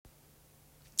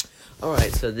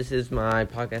Alright, so this is my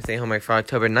podcasting homework for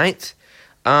October 9th.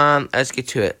 Let's get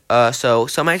to it. So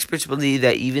some experts believe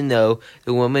that even though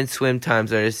the women's swim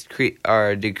times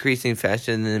are decreasing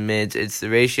faster than the men's, it's the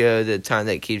ratio of the time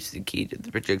that keeps the key to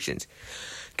the predictions.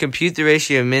 Compute the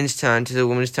ratio of men's time to the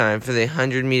women's time for the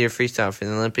 100-meter freestyle for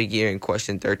the Olympic year in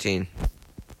question 13.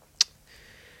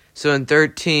 So in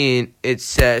 13, it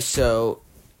says, so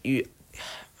you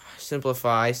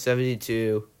simplify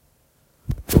 72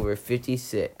 over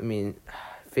 56.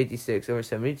 56 over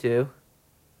 72.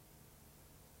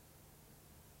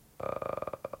 I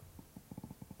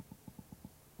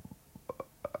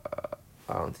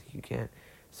don't think you can.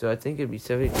 So I think it'd be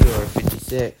 72 over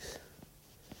 56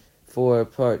 for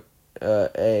part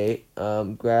A.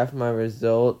 Graph my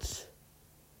results.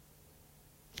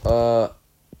 Alright.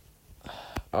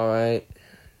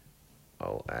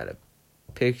 I'll add a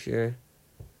picture.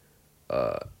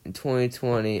 In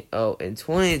 2020. In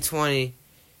 2020,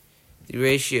 the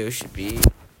ratio should be.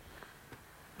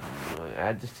 I'm going to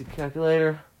add this to the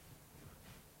calculator.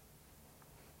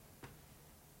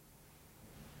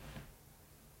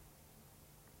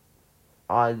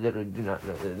 I literally do not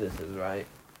know that this is right.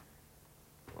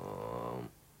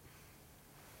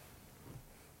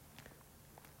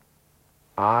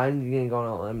 I'm going to go on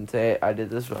a limb and say I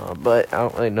did this wrong, but I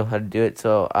don't really know how to do it,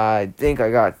 so I think I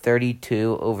got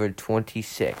 32 over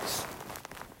 26.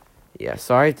 Yeah,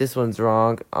 sorry if this one's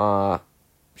wrong.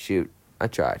 Shoot, I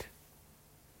tried.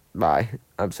 Bye.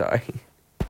 I'm sorry.